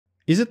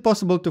Is it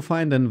possible to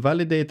find and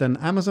validate an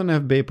Amazon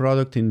FBA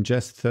product in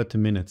just 30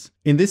 minutes?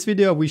 In this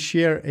video, we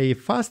share a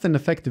fast and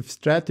effective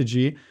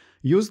strategy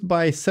used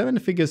by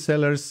 7-figure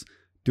sellers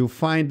to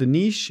find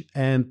niche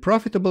and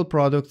profitable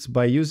products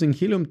by using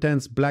Helium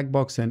 10's black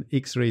box and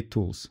X-ray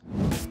tools.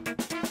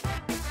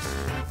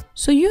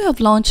 So you have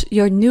launched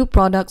your new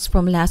products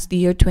from last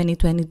year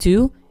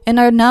 2022 and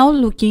are now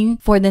looking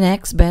for the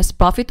next best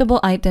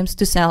profitable items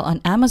to sell on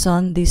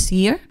Amazon this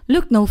year?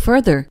 Look no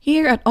further.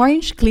 Here at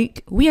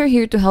Klik, we are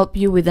here to help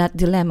you with that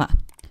dilemma.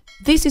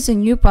 This is a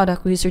new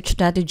product research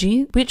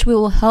strategy which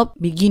will help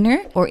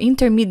beginner or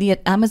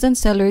intermediate Amazon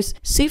sellers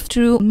sift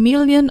through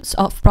millions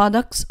of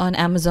products on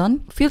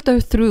Amazon, filter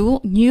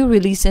through new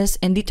releases,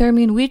 and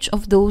determine which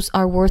of those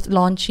are worth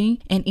launching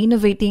and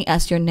innovating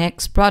as your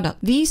next product.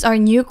 These are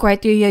new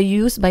criteria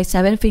used by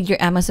 7-figure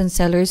Amazon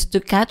sellers to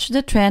catch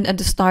the trend at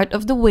the start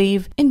of the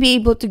wave and be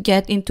able to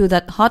get into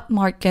that hot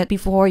market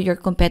before your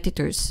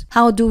competitors.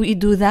 How do we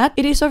do that?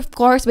 It is of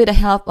course with the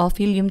help of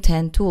Helium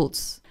 10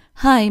 tools.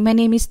 Hi, my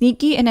name is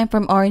Nikki and I'm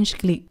from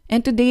Klik.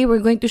 And today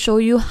we're going to show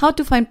you how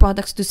to find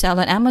products to sell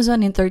on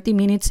Amazon in 30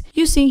 minutes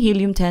using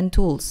Helium 10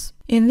 tools.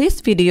 In this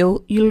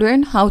video, you'll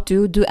learn how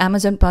to do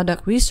Amazon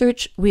product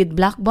research with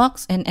black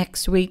box and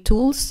X-ray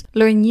tools,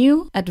 learn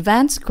new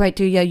advanced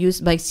criteria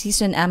used by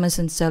seasoned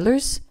Amazon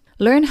sellers,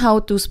 learn how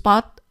to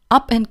spot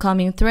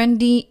up-and-coming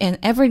trendy and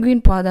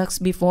evergreen products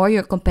before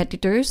your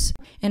competitors,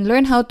 and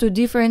learn how to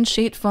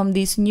differentiate from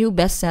these new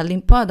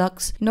best-selling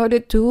products in order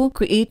to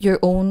create your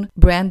own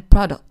brand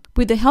product.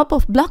 With the help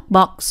of Black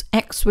Box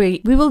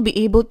X-ray, we will be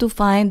able to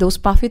find those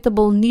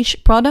profitable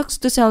niche products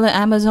to sell on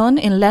Amazon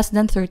in less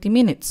than 30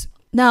 minutes.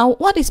 Now,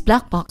 what is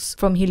Black Box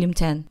from Helium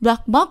 10? Black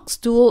Box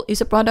tool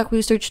is a product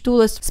research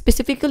tool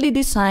specifically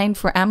designed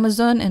for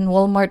Amazon and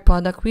Walmart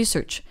product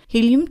research.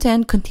 Helium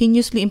 10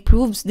 continuously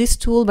improves this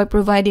tool by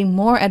providing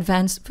more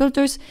advanced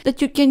filters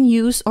that you can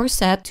use or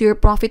set to your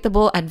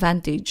profitable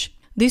advantage.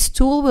 This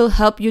tool will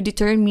help you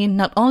determine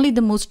not only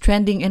the most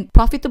trending and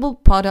profitable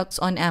products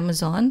on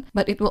Amazon,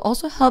 but it will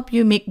also help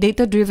you make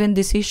data-driven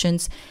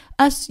decisions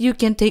as you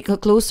can take a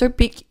closer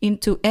peek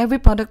into every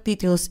product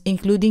details,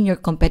 including your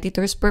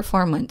competitors'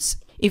 performance.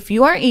 If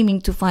you are aiming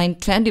to find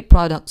trendy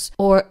products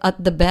or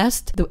at the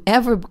best, the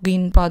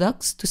evergreen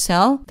products to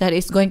sell that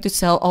is going to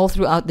sell all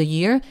throughout the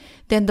year,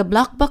 then the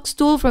Black Box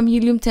tool from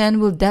Helium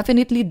 10 will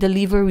definitely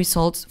deliver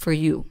results for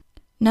you.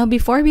 Now,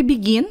 before we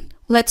begin,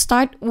 let's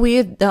start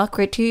with the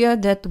criteria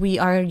that we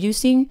are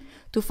using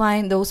to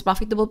find those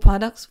profitable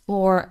products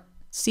for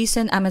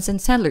seasoned Amazon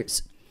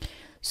sellers.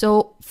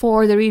 So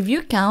for the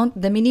review count,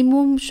 the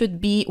minimum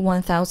should be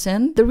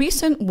 1,000. The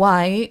reason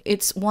why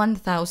it's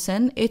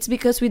 1,000, it's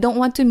because we don't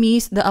want to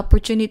miss the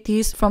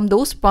opportunities from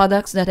those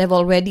products that have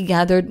already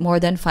gathered more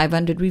than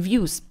 500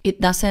 reviews.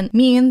 It doesn't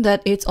mean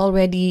that it's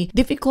already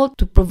difficult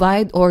to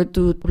provide or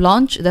to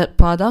launch that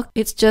product.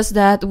 It's just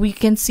that we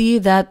can see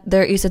that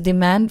there is a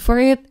demand for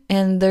it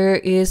and there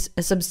is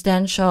a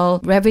substantial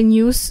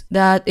revenues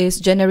that is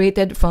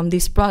generated from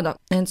this product.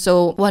 And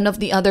so one of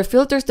the other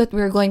filters that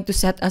we're going to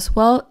set as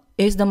well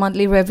is the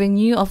monthly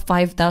revenue of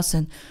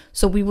 5,000.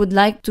 So we would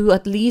like to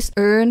at least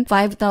earn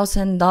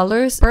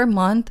 $5,000 per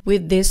month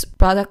with this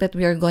product that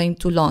we are going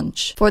to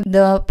launch. For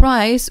the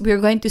price, we are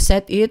going to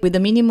set it with a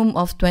minimum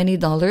of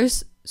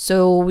 $20.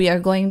 So we are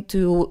going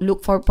to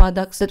look for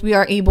products that we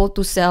are able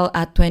to sell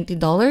at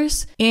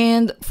 $20.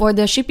 And for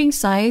the shipping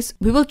size,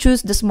 we will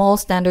choose the small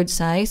standard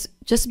size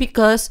just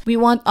because we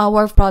want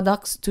our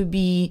products to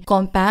be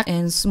compact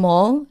and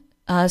small.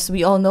 As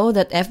we all know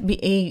that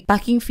FBA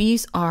packing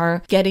fees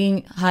are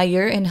getting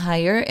higher and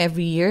higher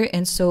every year,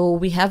 and so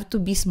we have to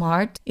be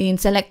smart in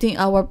selecting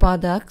our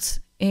products,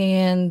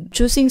 and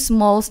choosing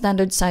small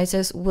standard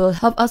sizes will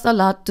help us a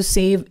lot to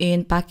save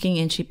in packing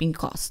and shipping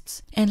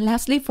costs. And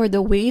lastly, for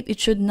the weight, it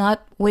should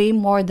not weigh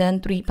more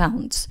than 3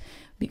 pounds.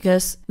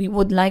 Because we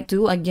would like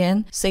to,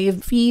 again,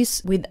 save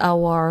fees with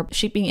our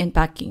shipping and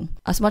packing.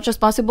 As much as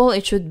possible,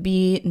 it should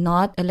be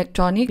not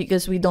electronic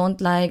because we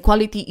don't like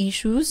quality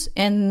issues.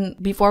 And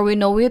before we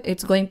know it,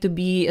 it's going to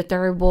be a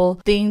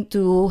terrible thing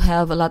to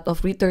have a lot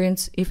of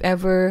returns if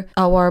ever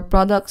our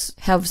products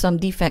have some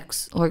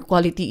defects or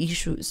quality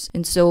issues.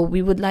 And so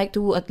we would like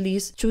to at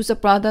least choose a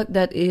product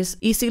that is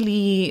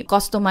easily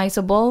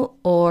customizable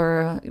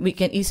or we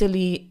can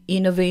easily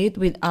innovate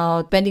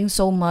without spending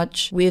so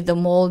much with the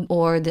mold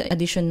or the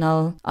additional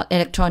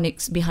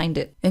electronics behind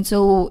it. And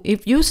so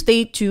if you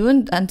stay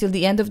tuned until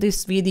the end of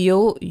this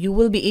video, you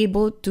will be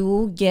able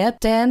to get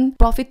 10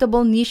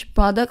 profitable niche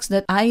products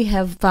that I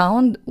have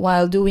found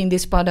while doing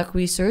this product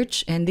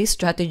research and this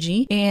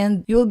strategy.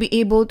 And you'll be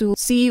able to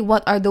see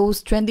what are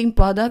those trending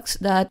products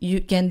that you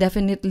can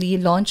definitely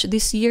launch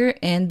this year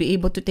and be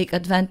able to take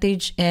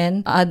advantage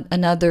and add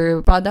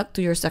another product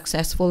to your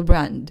successful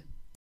brand.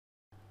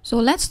 So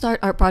let's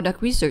start our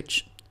product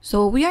research.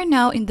 So we are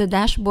now in the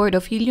dashboard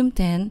of Helium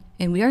 10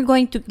 and we are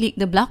going to click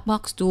the black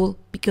box tool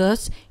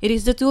because it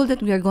is the tool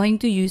that we are going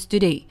to use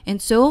today.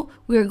 And so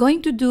we are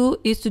going to do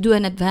is to do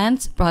an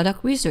advanced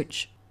product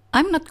research.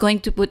 I'm not going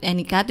to put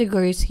any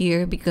categories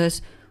here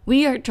because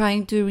we are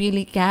trying to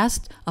really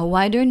cast a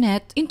wider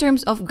net in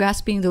terms of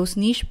grasping those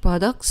niche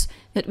products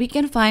that we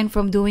can find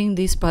from doing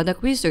this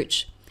product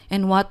research.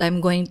 And what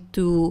I'm going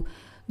to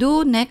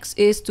do next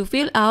is to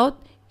fill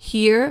out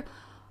here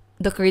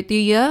the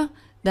criteria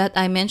that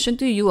I mentioned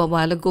to you a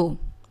while ago.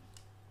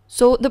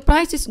 So the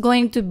price is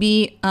going to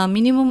be a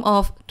minimum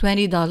of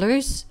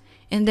 $20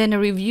 and then a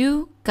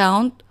review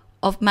count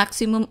of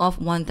maximum of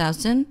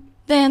 1,000.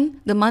 Then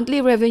the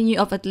monthly revenue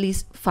of at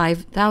least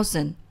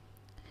 5,000.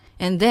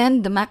 And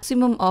then the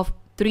maximum of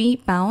 3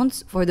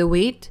 pounds for the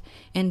weight,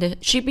 and the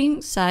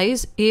shipping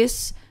size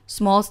is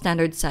small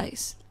standard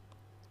size.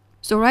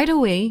 So right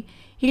away,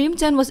 Helium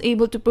 10 was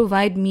able to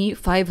provide me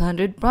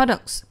 500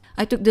 products.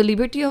 I took the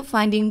liberty of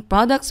finding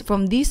products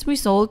from these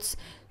results.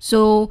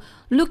 So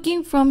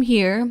looking from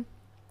here,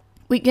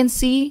 we can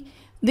see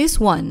this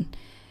one.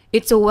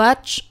 It's a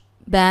watch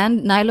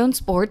band nylon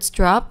sports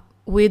strap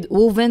with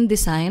woven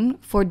design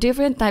for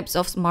different types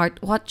of smart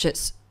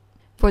watches.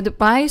 For the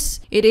price,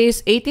 it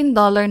is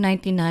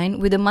 $18.99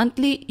 with a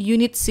monthly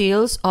unit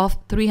sales of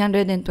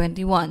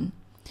 321.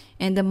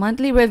 And the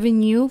monthly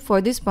revenue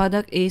for this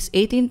product is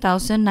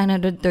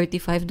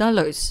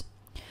 $18,935.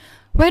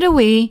 Right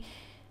away,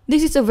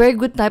 this is a very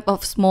good type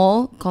of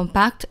small,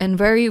 compact, and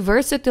very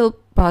versatile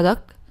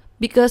product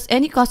because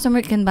any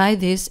customer can buy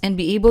this and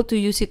be able to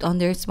use it on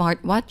their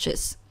smart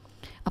watches.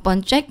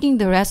 Upon checking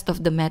the rest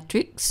of the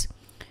metrics,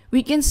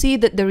 we can see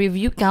that the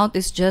review count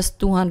is just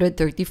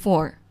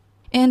 234.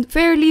 And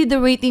fairly, the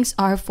ratings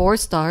are 4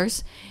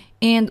 stars.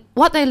 And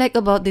what I like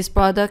about this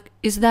product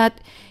is that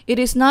it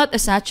is not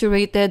as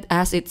saturated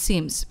as it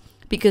seems,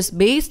 because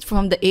based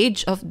from the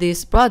age of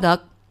this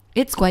product,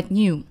 it's quite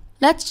new.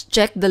 Let's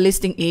check the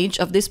listing age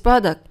of this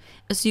product.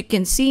 As you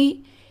can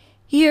see,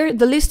 here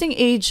the listing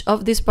age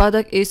of this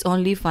product is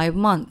only 5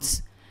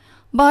 months.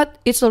 But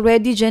it's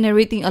already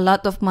generating a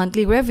lot of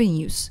monthly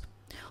revenues.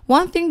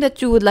 One thing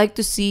that you would like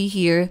to see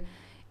here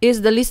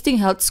is the listing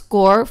health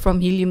score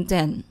from Helium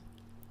 10.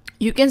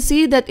 You can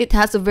see that it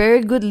has a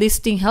very good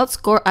listing health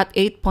score at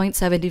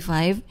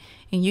 8.75,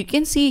 and you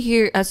can see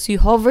here as you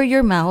hover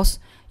your mouse,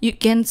 you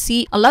can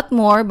see a lot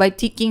more by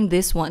ticking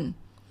this one.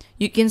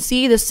 You can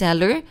see the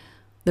seller,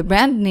 the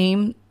brand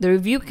name, the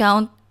review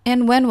count,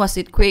 and when was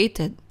it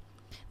created.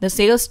 The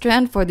sales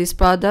trend for this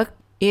product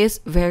is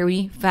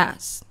very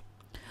fast.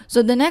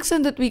 So the next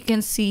one that we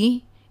can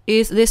see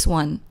is this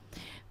one.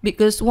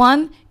 Because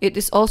one, it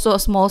is also a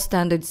small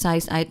standard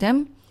size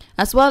item,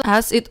 as well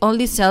as it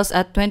only sells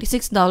at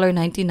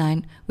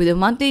 $26.99 with a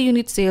monthly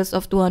unit sales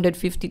of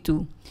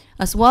 252,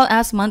 as well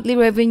as monthly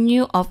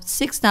revenue of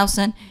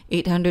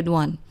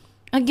 6,801.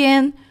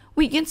 Again,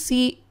 we can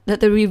see that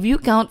the review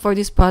count for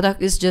this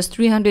product is just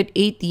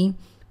 380,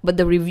 but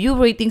the review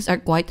ratings are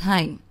quite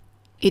high.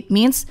 It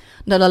means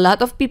that a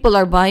lot of people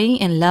are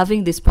buying and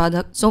loving this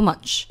product so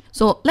much.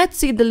 So let's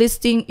see the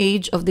listing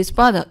age of this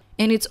product,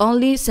 and it's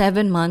only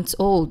 7 months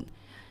old.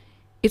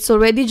 It's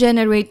already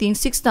generating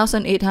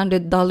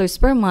 $6,800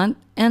 per month,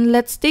 and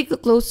let's take a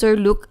closer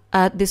look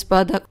at this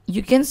product.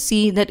 You can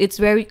see that it's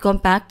very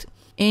compact,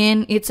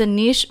 and it's a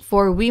niche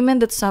for women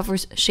that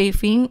suffers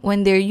chafing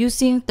when they're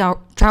using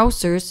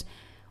trousers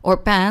or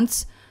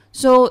pants.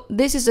 So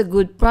this is a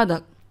good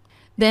product.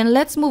 Then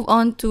let's move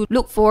on to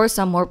look for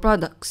some more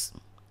products.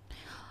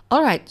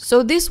 Alright,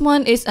 so this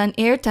one is an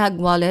AirTag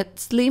wallet,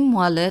 slim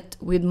wallet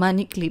with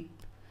money clip.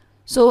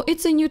 So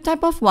it's a new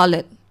type of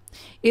wallet.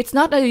 It's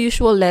not a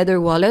usual leather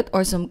wallet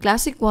or some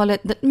classic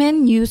wallet that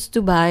men used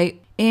to buy,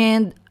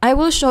 and I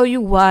will show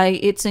you why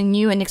it's a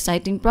new and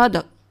exciting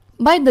product.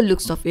 By the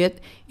looks of it,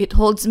 it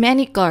holds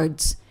many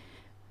cards.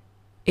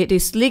 It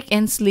is sleek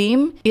and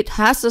slim. It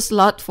has a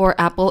slot for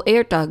Apple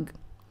AirTag,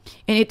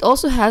 and it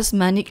also has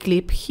money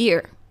clip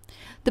here.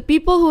 The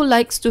people who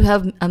likes to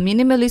have a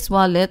minimalist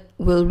wallet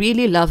will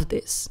really love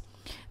this.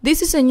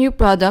 This is a new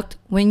product.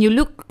 When you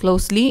look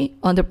closely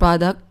on the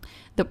product,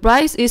 the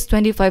price is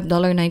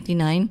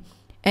 $25.99,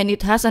 and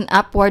it has an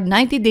upward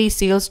 90-day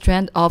sales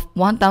trend of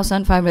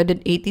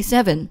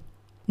 1,587.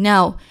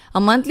 Now,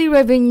 a monthly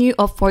revenue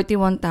of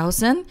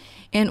 41,000,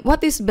 and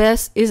what is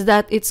best is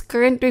that its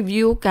current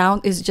review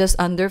count is just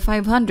under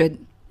 500.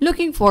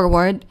 Looking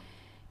forward,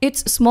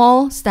 it's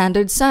small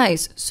standard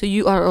size, so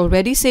you are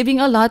already saving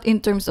a lot in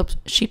terms of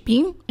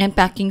shipping and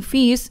packing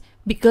fees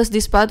because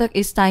this product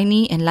is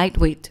tiny and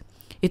lightweight.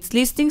 Its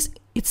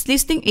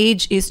listing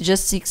age is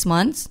just 6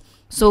 months.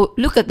 So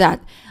look at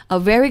that, a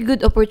very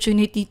good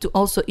opportunity to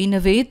also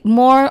innovate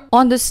more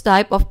on this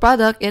type of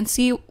product and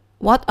see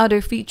what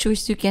other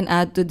features you can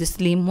add to the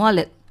slim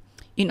wallet.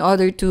 In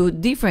order to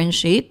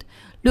differentiate,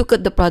 look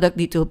at the product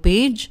detail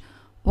page.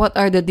 What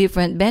are the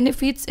different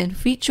benefits and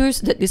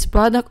features that this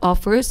product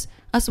offers,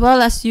 as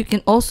well as you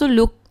can also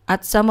look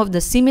at some of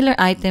the similar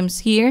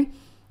items here,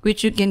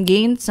 which you can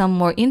gain some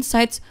more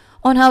insights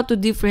on how to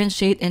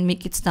differentiate and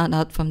make it stand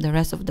out from the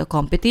rest of the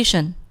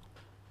competition.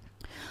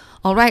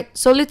 Alright,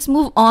 so let's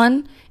move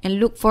on and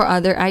look for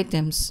other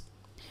items.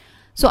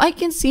 So I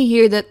can see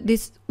here that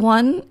this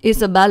one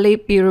is a ballet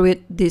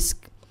pirouette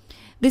disc.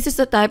 This is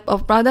a type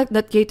of product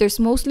that caters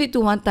mostly to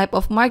one type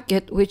of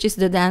market, which is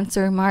the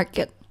dancer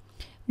market.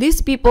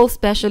 These people,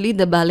 especially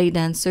the ballet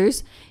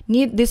dancers,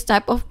 need this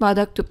type of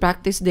product to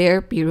practice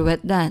their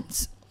pirouette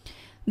dance.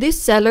 This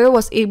seller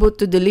was able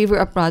to deliver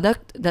a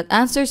product that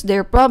answers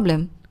their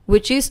problem,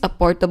 which is a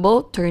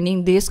portable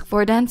turning disc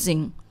for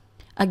dancing.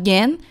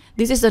 Again,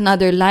 this is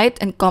another light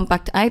and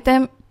compact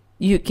item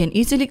you can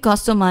easily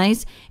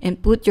customize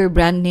and put your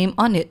brand name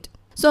on it.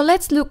 So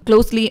let's look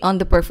closely on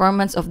the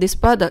performance of this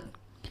product.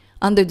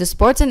 Under the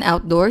sports and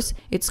outdoors,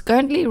 it's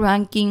currently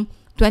ranking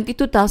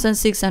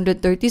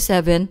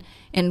 22,637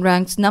 and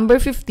ranks number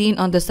 15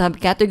 on the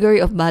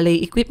subcategory of ballet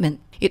equipment.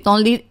 It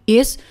only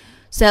is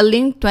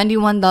selling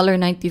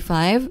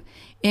 $21.95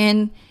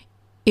 and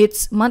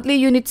its monthly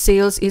unit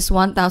sales is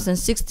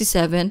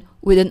 1,067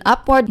 with an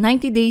upward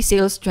 90-day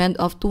sales trend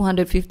of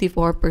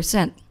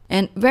 254%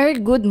 and very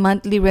good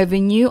monthly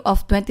revenue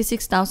of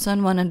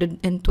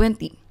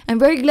 26,120. I'm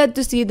very glad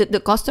to see that the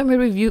customer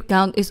review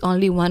count is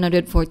only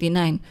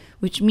 149,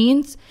 which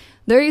means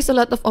there is a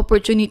lot of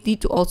opportunity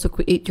to also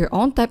create your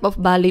own type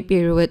of ballet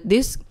pirouette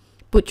disc,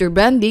 put your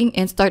branding,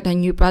 and start a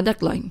new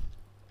product line.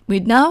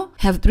 We now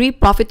have 3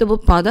 profitable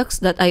products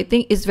that I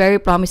think is very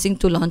promising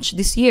to launch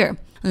this year.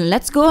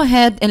 Let's go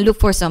ahead and look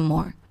for some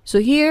more. So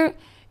here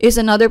is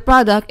another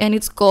product and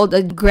it's called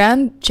a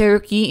Grand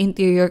Cherokee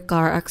interior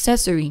car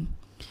accessory.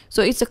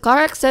 So it's a car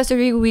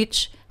accessory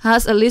which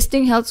has a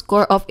listing health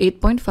score of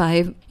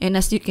 8.5, and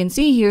as you can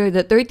see here,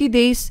 the 30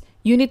 days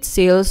unit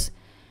sales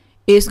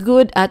is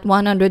good at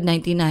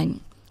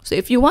 199. So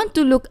if you want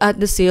to look at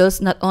the sales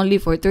not only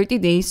for 30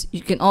 days,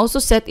 you can also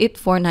set it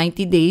for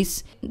 90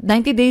 days.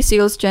 90-day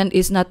sales trend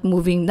is not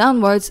moving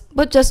downwards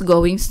but just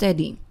going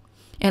steady.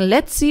 And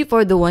let's see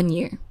for the 1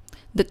 year.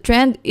 The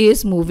trend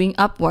is moving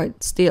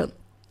upward still.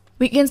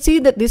 We can see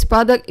that this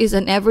product is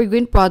an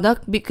evergreen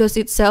product because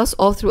it sells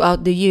all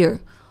throughout the year.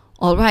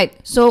 Alright,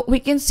 so we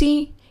can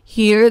see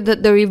here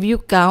that the review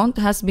count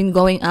has been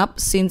going up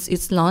since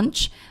its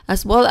launch,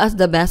 as well as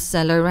the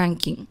bestseller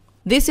ranking.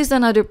 This is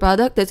another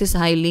product that is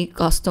highly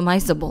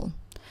customizable.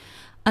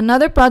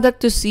 Another product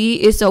to see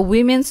is a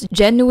women's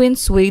genuine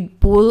suede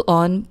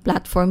pull-on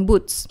platform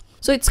boots.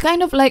 So it's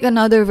kind of like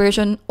another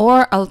version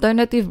or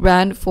alternative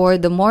brand for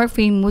the more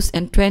famous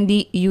and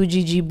trendy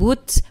AUGUSTAS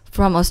boots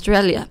from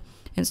Australia.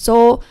 And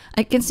so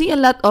I can see a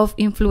lot of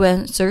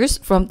influencers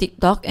from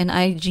TikTok and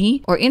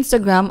IG or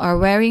Instagram are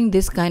wearing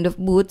this kind of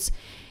boots,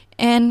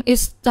 and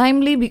it's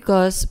timely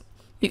because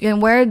you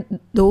can wear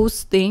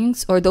those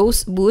things or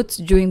those boots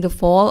during the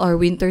fall or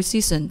winter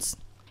seasons.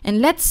 And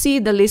let's see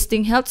the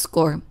listing health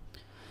score.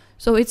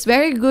 So it's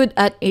very good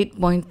at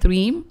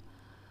 8.3.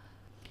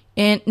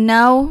 And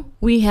now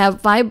we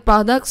have 5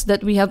 products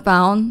that we have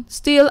found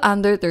still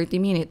under 30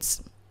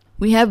 minutes.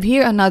 We have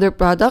here another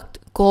product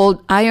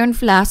called Iron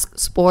Flask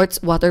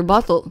Sports Water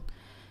Bottle.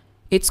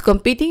 It's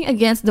competing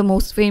against the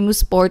most famous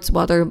sports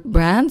water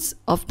brands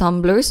of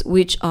tumblers,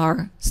 which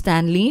are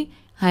Stanley,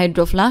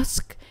 Hydro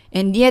Flask,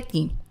 and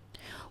Yeti.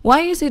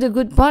 Why is it a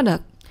good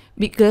product?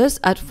 Because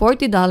at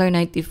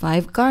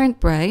 $40.95 current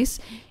price,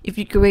 if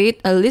you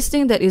create a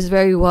listing that is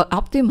very well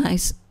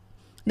optimized,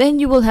 then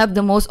you will have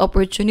the most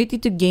opportunity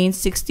to gain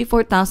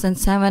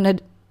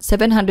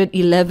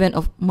 64,711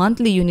 of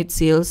monthly unit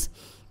sales,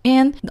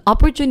 and the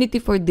opportunity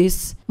for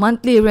this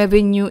monthly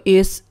revenue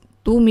is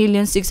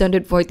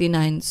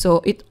 2,649,000.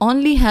 So it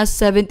only has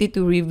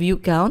 72 review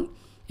count,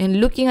 and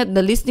looking at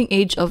the listing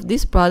age of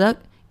this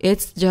product,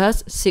 it's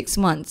just 6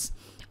 months.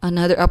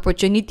 Another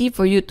opportunity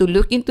for you to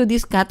look into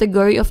this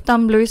category of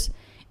tumblers,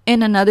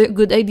 and another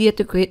good idea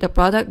to create a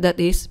product that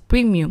is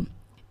premium.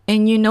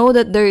 And you know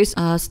that there is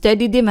a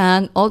steady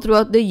demand all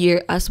throughout the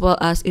year, as well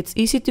as it's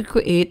easy to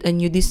create a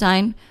new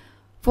design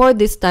for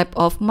this type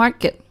of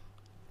market.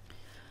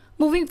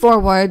 Moving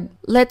forward,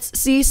 let's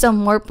see some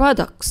more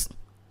products.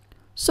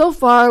 So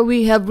far,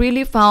 we have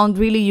really found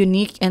really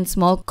unique and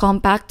small,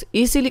 compact,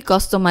 easily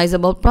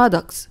customizable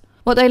products.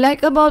 What I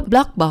like about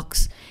Black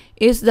Box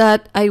is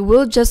that I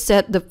will just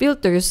set the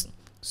filters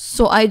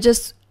so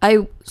that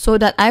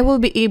I will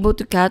be able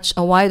to catch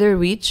a wider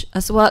reach,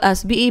 as well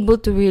as be able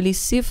to really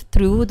sift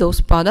through those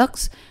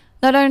products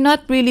that are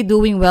not really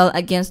doing well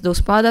against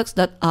those products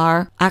that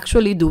are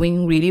actually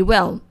doing really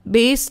well,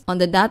 based on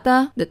the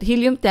data that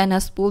Helium 10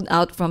 has pulled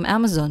out from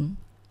Amazon.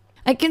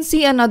 I can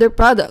see another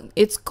product.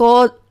 It's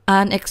called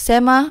an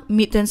Eczema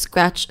Mitten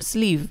Scratch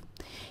Sleeve.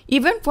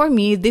 Even for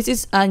me, this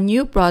is a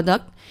new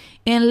product,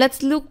 and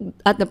let's look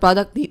at the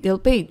product detail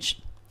page.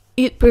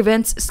 It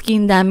prevents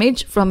skin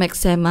damage from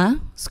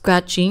eczema,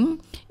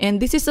 scratching, and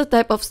this is a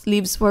type of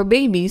sleeves for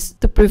babies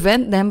to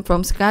prevent them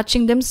from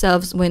scratching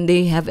themselves when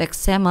they have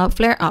eczema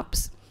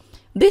flare-ups.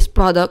 This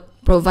product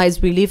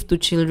provides relief to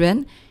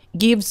children,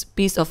 gives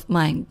peace of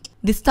mind.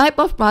 This type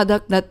of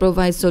product that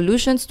provides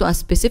solutions to a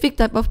specific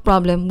type of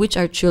problem, which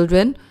are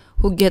children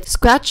who get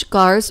scratch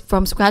scars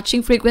from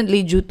scratching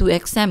frequently due to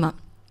eczema.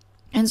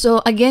 And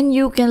so again,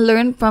 you can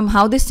learn from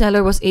how this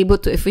seller was able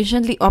to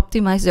efficiently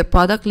optimize their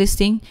product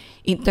listing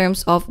in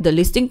terms of the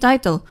listing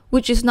title,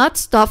 which is not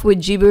stuffed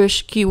with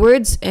gibberish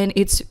keywords, and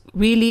it's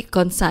really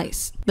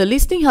concise. The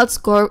listing health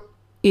score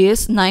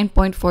is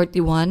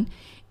 9.41,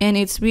 and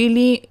it's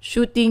really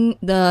shooting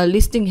the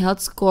listing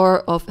health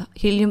score of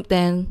Helium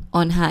 10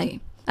 on high.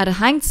 At a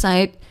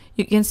hindsight,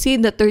 you can see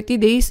the 30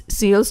 days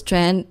sales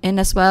trend and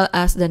as well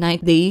as the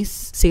 90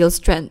 days sales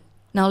trend.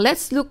 Now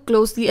let's look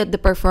closely at the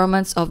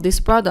performance of this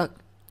product.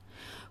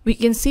 We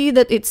can see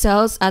that it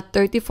sells at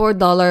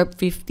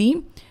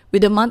 $34.50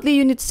 with a monthly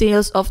unit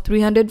sales of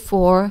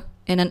 304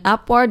 and an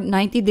upward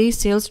 90-day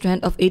sales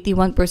trend of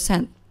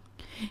 81%.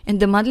 And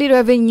the monthly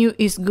revenue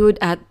is good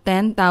at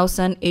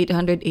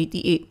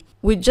 $10,888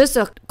 with just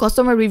a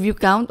customer review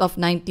count of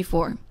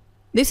 94.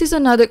 This is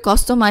another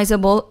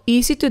customizable,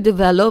 easy to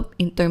develop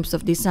in terms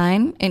of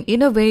design and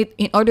innovate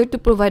in order to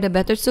provide a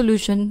better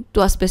solution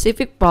to a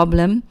specific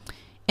problem.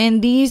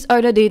 And these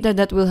are the data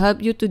that will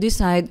help you to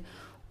decide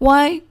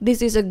why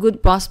this is a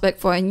good prospect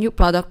for a new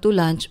product to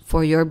launch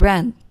for your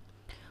brand.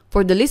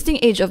 For the listing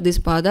age of this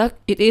product,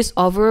 it is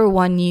over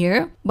 1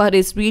 year, but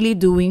it's really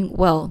doing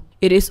well.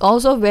 It is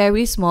also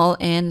very small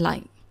and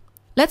light.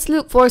 Let's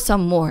look for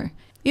some more.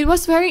 It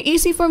was very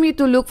easy for me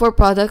to look for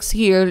products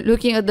here,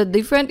 looking at the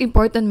different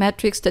important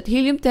metrics that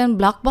Helium 10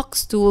 Black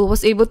Box tool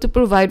was able to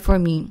provide for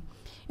me.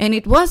 And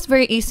it was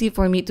very easy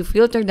for me to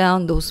filter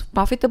down those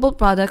profitable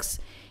products,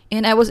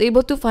 and I was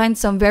able to find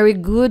some very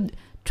good,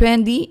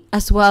 trendy,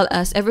 as well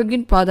as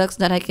evergreen products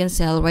that I can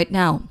sell right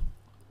now.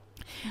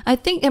 I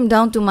think I'm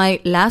down to my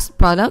last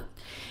product,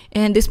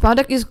 and this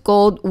product is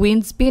called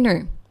Wind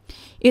Spinner.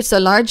 It's a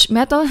large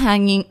metal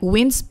hanging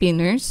wind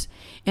spinners,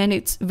 and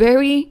it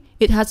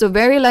has a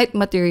very light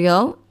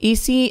material,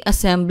 easy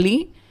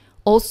assembly,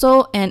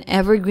 also an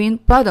evergreen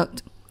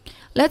product.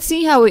 Let's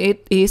see how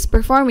it is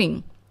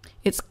performing.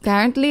 It's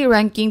currently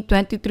ranking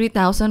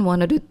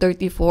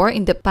 23,134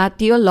 in the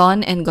patio,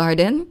 lawn, and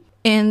garden,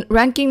 and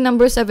ranking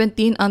number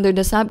 17 under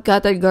the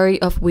subcategory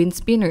of wind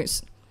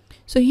spinners.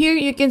 So here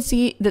you can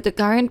see that the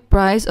current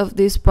price of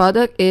this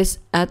product is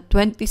at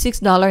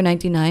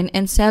 $26.99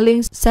 and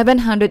selling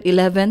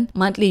 711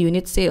 monthly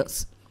unit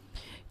sales.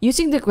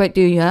 Using the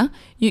criteria,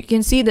 you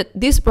can see that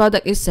this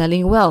product is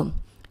selling well.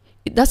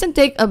 It doesn't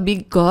take a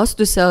big cost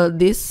to sell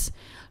this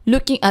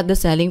looking at the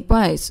selling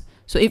price.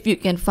 So if you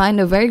can find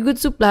a very good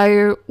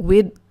supplier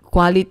with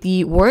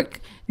quality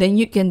work, then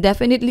you can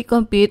definitely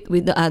compete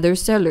with the other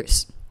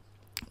sellers.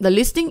 The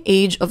listing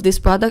age of this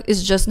product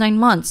is just 9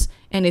 months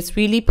and it's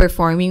really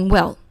performing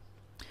well.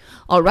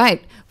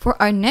 Alright, for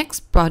our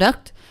next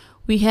product,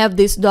 we have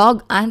this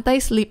dog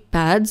anti-slip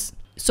pads.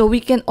 So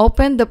we can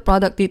open the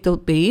product detail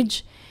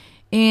page,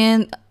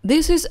 and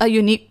this is a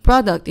unique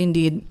product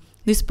indeed.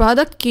 This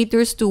product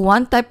caters to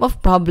one type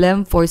of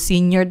problem for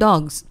senior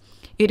dogs.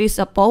 It is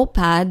a paw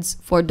pads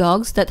for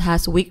dogs that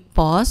has weak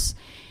paws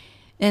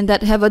and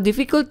that have a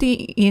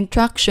difficulty in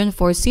traction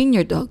for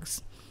senior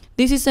dogs.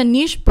 This is a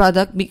niche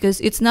product because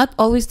it's not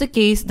always the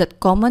case that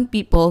common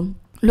people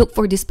look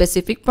for this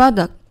specific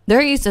product. There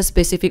is a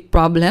specific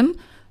problem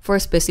for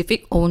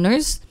specific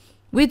owners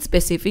with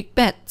specific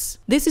pets.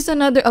 This is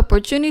another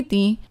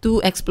opportunity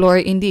to explore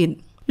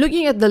indeed.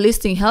 Looking at the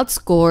listing health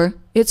score,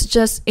 it's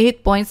just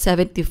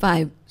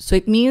 8.75. So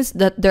it means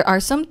that there are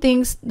some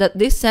things that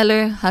this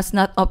seller has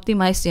not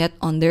optimized yet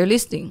on their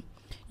listing.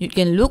 You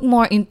can look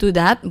more into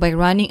that by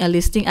running a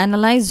listing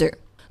analyzer.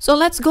 So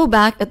let's go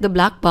back at the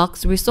black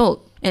box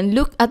result and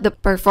look at the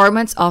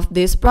performance of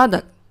this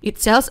product. It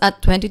sells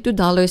at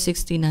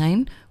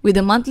 $22.69 with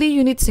a monthly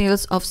unit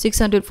sales of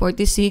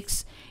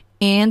 646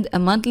 and a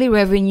monthly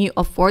revenue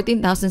of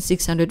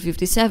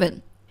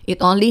 14,657.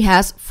 It only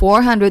has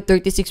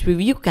 436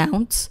 review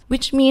counts,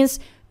 which means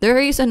there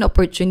is an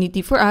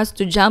opportunity for us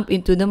to jump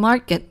into the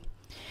market.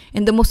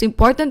 And the most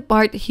important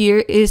part here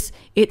is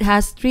it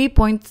has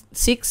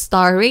 3.6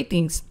 star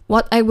ratings.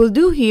 What I will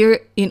do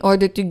here in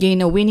order to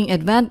gain a winning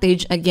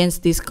advantage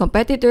against this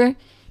competitor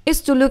is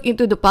to look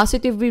into the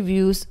positive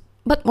reviews,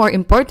 but more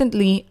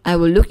importantly, I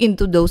will look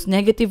into those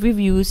negative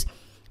reviews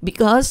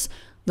because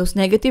those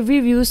negative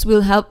reviews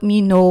will help me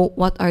know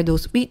what are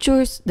those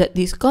features that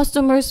these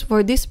customers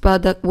for this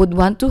product would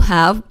want to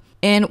have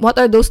and what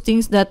are those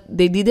things that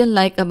they didn't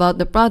like about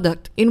the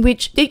product, in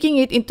which taking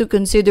it into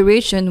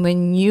consideration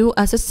when you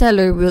as a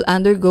seller will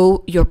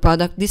undergo your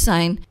product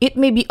design, it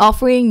may be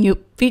offering new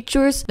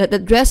features that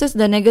addresses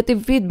the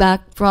negative feedback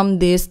from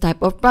this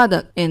type of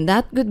product, and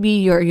that could be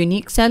your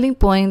unique selling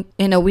point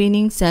and a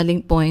winning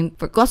selling point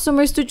for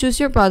customers to choose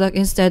your product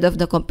instead of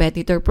the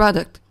competitor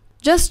product.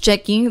 Just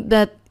checking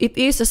that it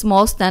is a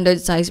small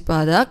standard size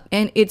product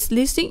and its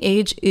listing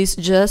age is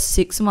just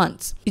 6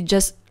 months. It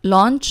just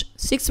launched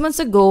 6 months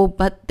ago,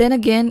 but then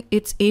again,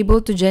 it's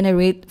able to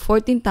generate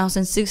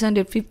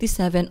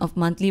 14,657 of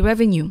monthly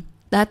revenue.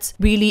 That's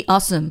really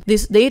awesome.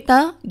 This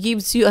data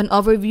gives you an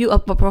overview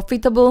of a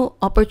profitable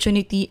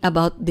opportunity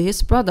about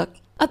this product.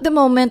 At the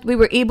moment, we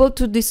were able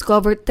to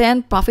discover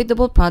 10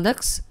 profitable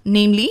products,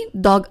 namely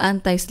dog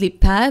anti-slip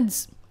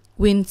pads,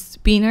 wind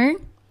spinner,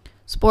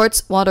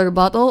 sports water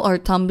bottle or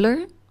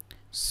tumbler,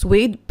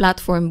 suede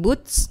platform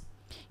boots,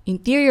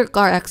 interior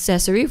car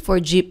accessory for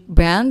Jeep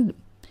brand.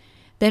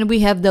 Then we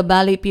have the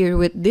ballet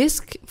pirouette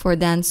disc for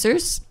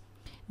dancers,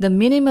 the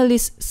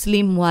minimalist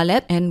slim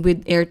wallet and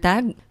with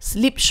AirTag,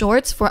 slip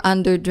shorts for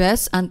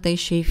underdress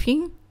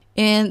anti-chafing,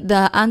 and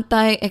the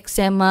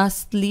anti-eczema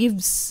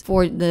sleeves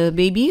for the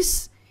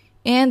babies,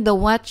 and the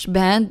watch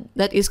band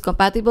that is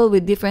compatible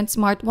with different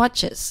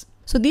smartwatches.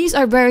 So these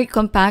are very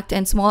compact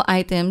and small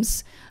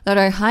items that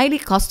are highly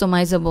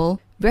customizable,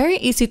 very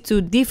easy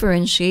to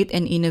differentiate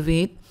and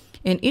innovate,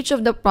 and each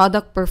of the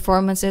product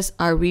performances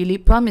are really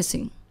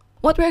promising.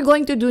 What we're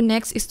going to do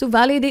next is to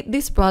validate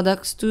these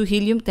products to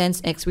Helium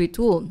 10's X-ray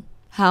tool.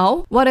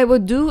 How? What I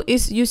would do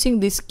is using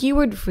this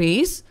keyword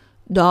phrase,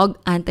 dog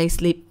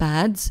anti-slip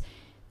pads,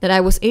 that I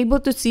was able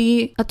to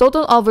see a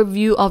total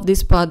overview of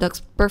this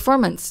product's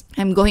performance.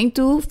 I'm going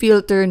to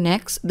filter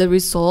next the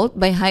result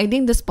by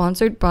hiding the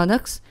sponsored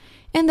products,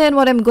 and then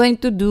what I'm going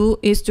to do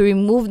is to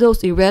remove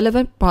those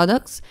irrelevant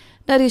products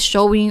that is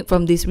showing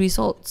from these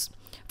results.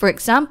 For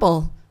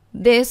example,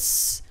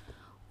 this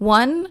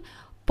one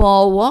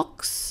paw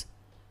walks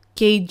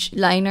cage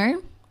liner.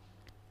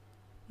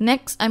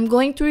 Next, I'm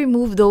going to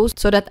remove those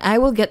so that I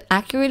will get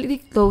accurately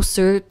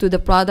closer to the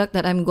product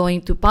that I'm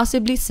going to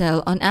possibly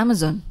sell on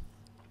Amazon.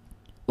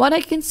 What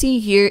I can see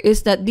here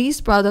is that these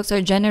products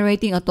are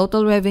generating a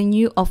total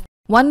revenue of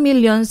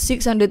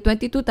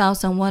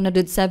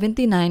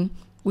 1,622,179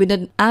 with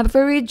an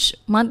average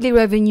monthly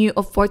revenue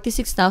of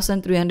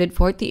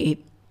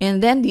 46,348.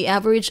 And then the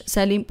average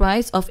selling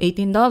price of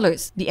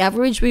 $18. The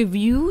average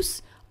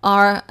reviews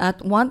are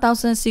at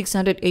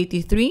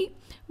 1,683.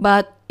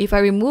 But if I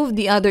remove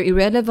the other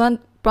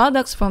irrelevant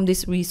products from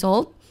this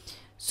result,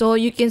 so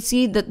you can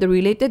see that the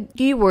related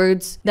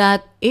keywords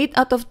that 8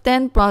 out of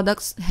 10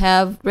 products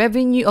have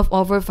revenue of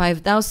over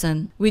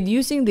 5,000 with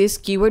using this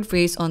keyword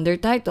phrase on their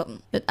title.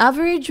 The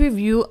average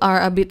review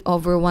are a bit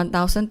over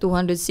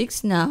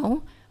 1,206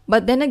 now.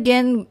 But then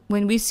again,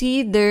 when we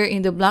see there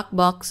in the black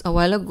box a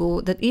while ago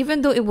that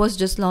even though it was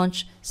just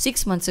launched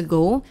 6 months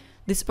ago,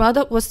 this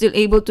product was still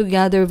able to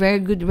gather very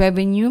good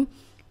revenue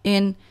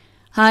in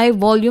high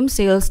volume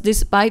sales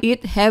despite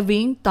it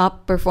having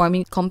top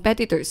performing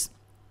competitors.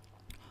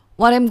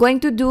 What I'm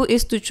going to do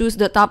is to choose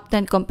the top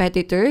 10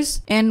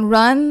 competitors and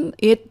run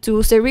it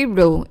to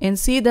Cerebro and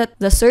see that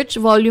the search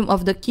volume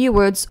of the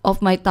keywords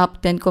of my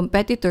top 10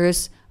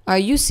 competitors are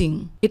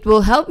using. It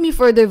will help me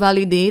further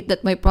validate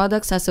that my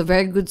products has a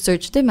very good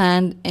search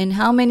demand and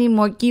how many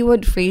more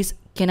keyword phrase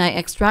can I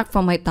extract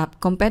from my top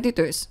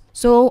competitors.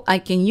 So I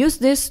can use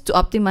this to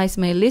optimize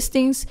my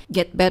listings,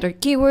 get better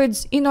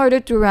keywords in order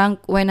to rank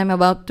when I'm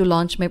about to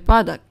launch my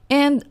product,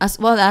 and as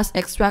well as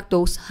extract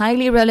those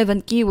highly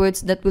relevant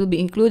keywords that will be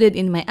included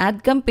in my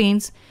ad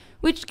campaigns,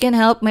 which can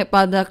help my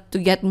product to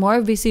get more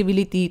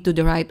visibility to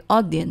the right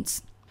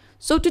audience.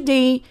 So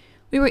today,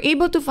 we were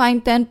able to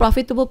find 10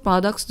 profitable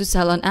products to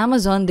sell on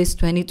Amazon this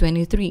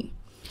 2023.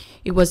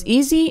 It was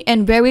easy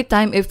and very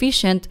time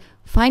efficient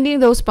finding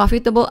those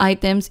profitable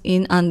items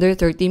in under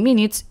 30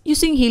 minutes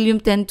using Helium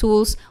 10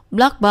 tools,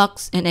 Black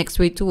Box, and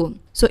X-ray tool.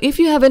 So if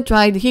you haven't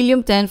tried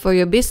Helium 10 for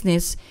your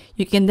business,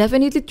 you can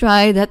definitely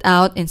try that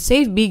out and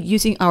save big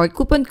using our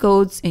coupon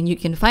codes, and you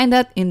can find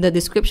that in the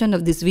description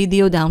of this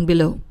video down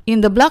below.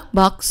 In the Black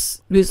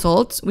Box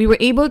results, we were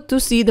able to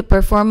see the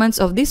performance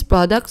of these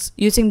products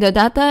using the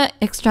data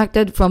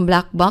extracted from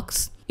Black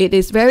Box. It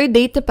is very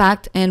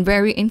data-packed and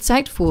very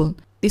insightful.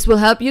 This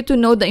will help you to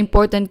know the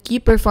important key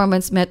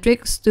performance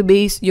metrics to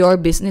base your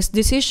business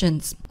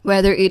decisions,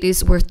 whether it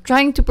is worth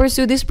trying to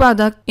pursue this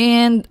product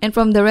and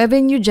from the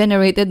revenue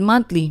generated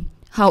monthly,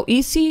 how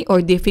easy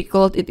or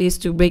difficult it is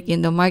to break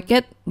in the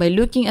market by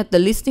looking at the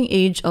listing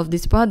age of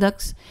these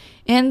products,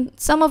 and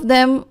some of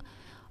them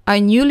are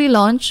newly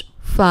launched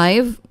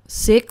 5,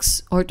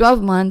 6, or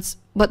 12 months,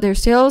 but their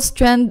sales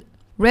trend,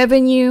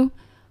 revenue,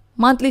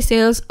 monthly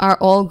sales are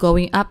all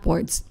going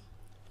upwards.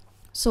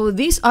 So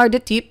these are the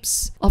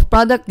tips of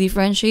product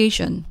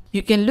differentiation.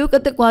 You can look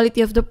at the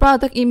quality of the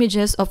product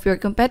images of your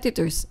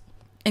competitors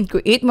and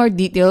create more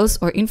details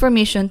or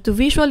information to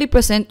visually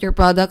present your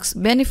product's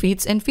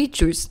benefits and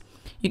features.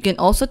 You can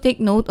also take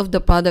note of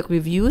the product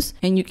reviews,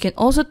 and you can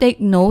also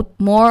take note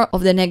more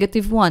of the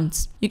negative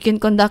ones. You can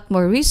conduct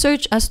more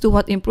research as to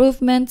what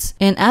improvements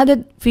and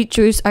added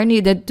features are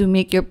needed to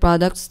make your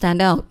product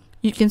stand out.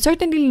 You can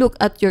certainly look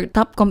at your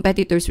top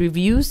competitors'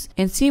 reviews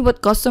and see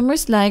what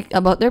customers like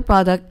about their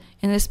product,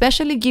 and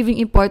especially giving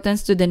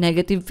importance to the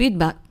negative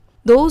feedback.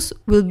 Those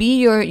will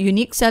be your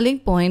unique selling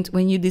point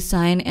when you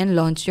design and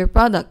launch your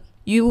product.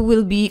 You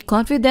will be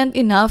confident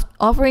enough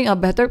offering a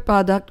better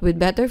product with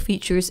better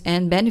features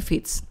and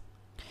benefits.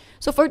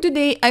 So for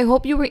today, I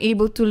hope you were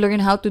able to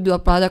learn how to do a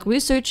product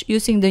research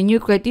using the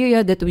new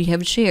criteria that we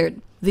have shared.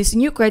 This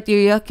new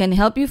criteria can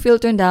help you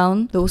filter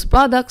down those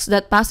products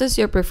that passes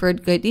your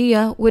preferred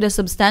criteria with a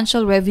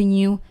substantial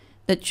revenue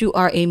that you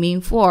are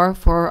aiming for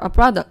a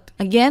product.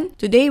 Again,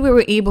 today we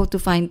were able to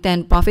find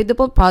 10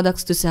 profitable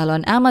products to sell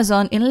on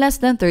Amazon in less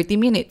than 30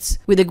 minutes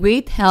with the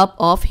great help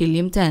of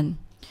Helium 10.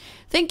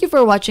 Thank you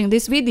for watching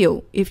this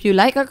video. If you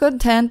like our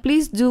content,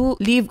 please do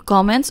leave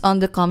comments on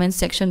the comment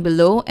section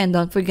below, and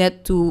don't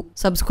forget to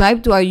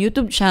subscribe to our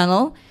YouTube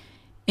channel.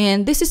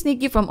 And this is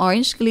Nikki from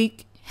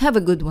Klik. Have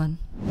a good one.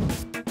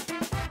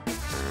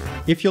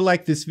 If you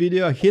like this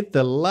video, hit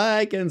the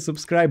like and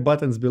subscribe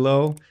buttons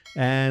below.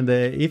 And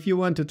if you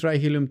want to try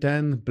Helium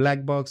 10,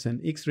 black box and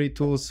X-ray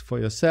tools for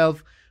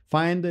yourself,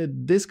 find the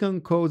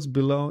discount codes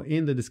below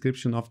in the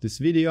description of this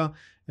video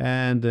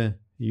and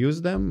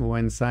use them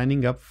when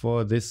signing up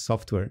for this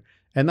software.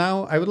 And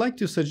now I would like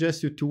to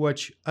suggest you to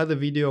watch other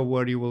video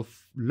where you will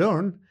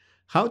learn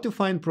how to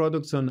find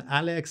products on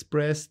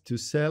AliExpress to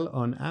sell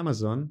on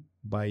Amazon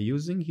by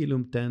using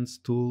Helium 10's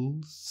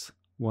tools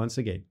once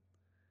again.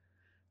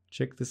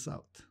 Check this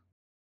out.